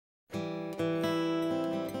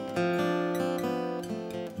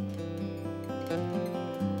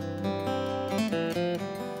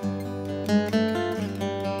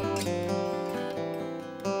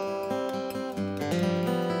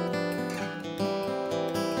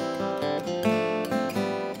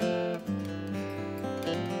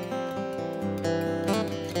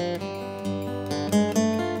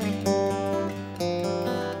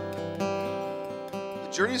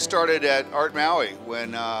journey started at Art Maui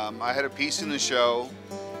when I had a piece in the show,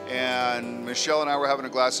 and Michelle and I were having a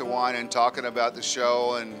glass of wine and talking about the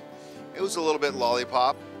show, and it was a little bit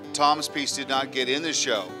lollipop. Tom's piece did not get in the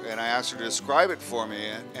show, and I asked her to describe it for me,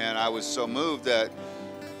 and I was so moved that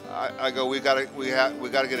I go, we got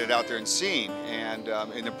to get it out there and seen. And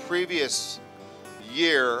in the previous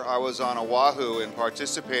year, I was on Oahu and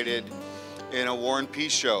participated in a War and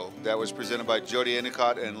Peace show that was presented by Jody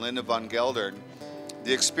Endicott and Linda Von Geldern.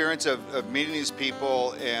 The experience of meeting these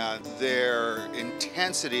people and their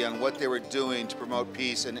intensity on what they were doing to promote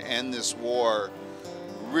peace and end this war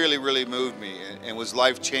really moved me and was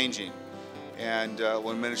life-changing. And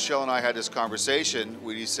when Michelle and I had this conversation,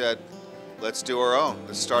 we said, let's do our own.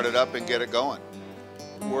 Let's start it up and get it going.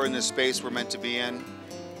 We're in this space we're meant to be in.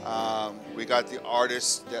 We got the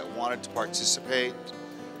artists that wanted to participate.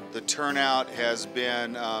 The turnout has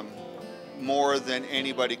been more than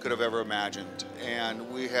anybody could have ever imagined. And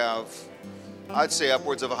we have, I'd say,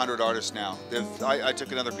 upwards of 100 artists now. I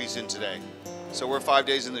took another piece in today. So we're 5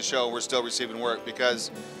 days in the show, we're still receiving work, because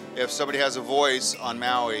if somebody has a voice on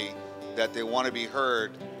Maui that they want to be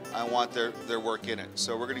heard, I want their work in it.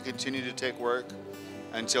 So we're going to continue to take work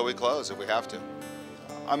until we close if we have to.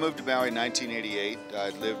 I moved to Maui in 1988.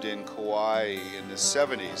 I'd lived in Kauai in the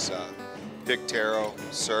 70s. Picked taro,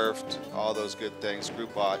 surfed, all those good things,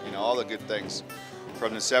 group bot, all the good things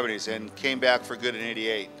from the 70s, and came back for good in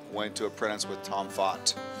 88. Went to apprentice with Tom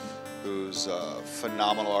Fott, who's a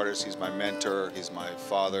phenomenal artist. He's my mentor, he's my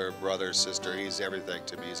father, brother, sister, he's everything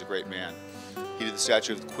to me. He's a great man. He did the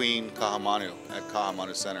statue of Queen Kahamanu at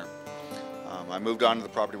Kahamanu Center. I moved on to the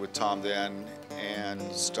property with Tom then and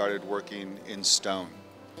started working in stone.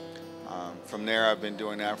 From there, I've been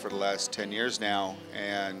doing that for the last 10 years now,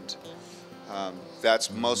 and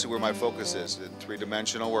that's mostly where my focus is, in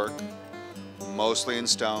three-dimensional work, mostly in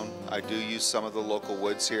stone. I do use some of the local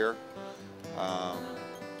woods here,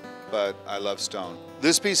 but I love stone.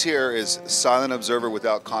 This piece here is Silent Observer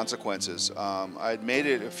Without Consequences. I'd made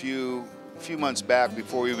it a few months back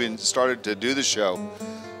before we even started to do the show,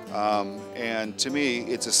 and to me,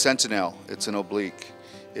 it's a sentinel. It's an oblique.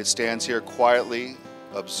 It stands here quietly,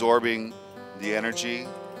 absorbing the energy,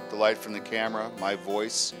 the light from the camera, my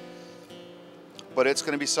voice. But it's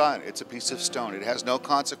going to be silent. It's a piece of stone. It has no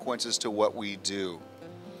consequences to what we do.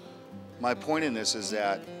 My point in this is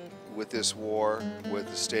that with this war, with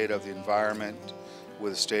the state of the environment,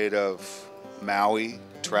 with the state of Maui,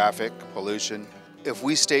 traffic, pollution, if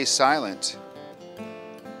we stay silent,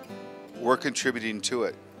 we're contributing to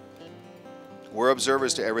it. We're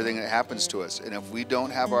observers to everything that happens to us. And if we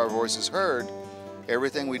don't have our voices heard,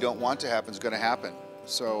 everything we don't want to happen is going to happen.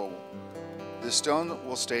 So the stone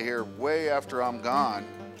will stay here way after I'm gone,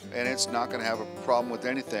 and it's not going to have a problem with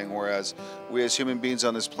anything, whereas we as human beings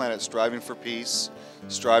on this planet, striving for peace,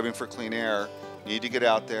 striving for clean air, need to get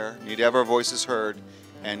out there, need to have our voices heard,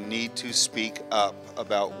 and need to speak up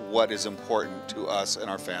about what is important to us and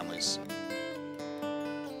our families.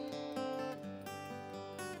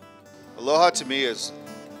 Aloha to me is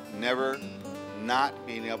never not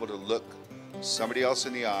being able to look somebody else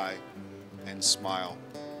in the eye and smile.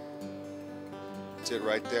 That's it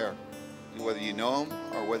right there. Whether you know them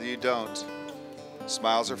or whether you don't,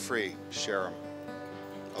 smiles are free. Share them.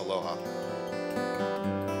 Aloha.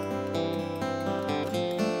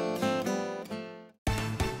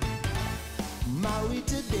 Maui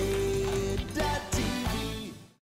today.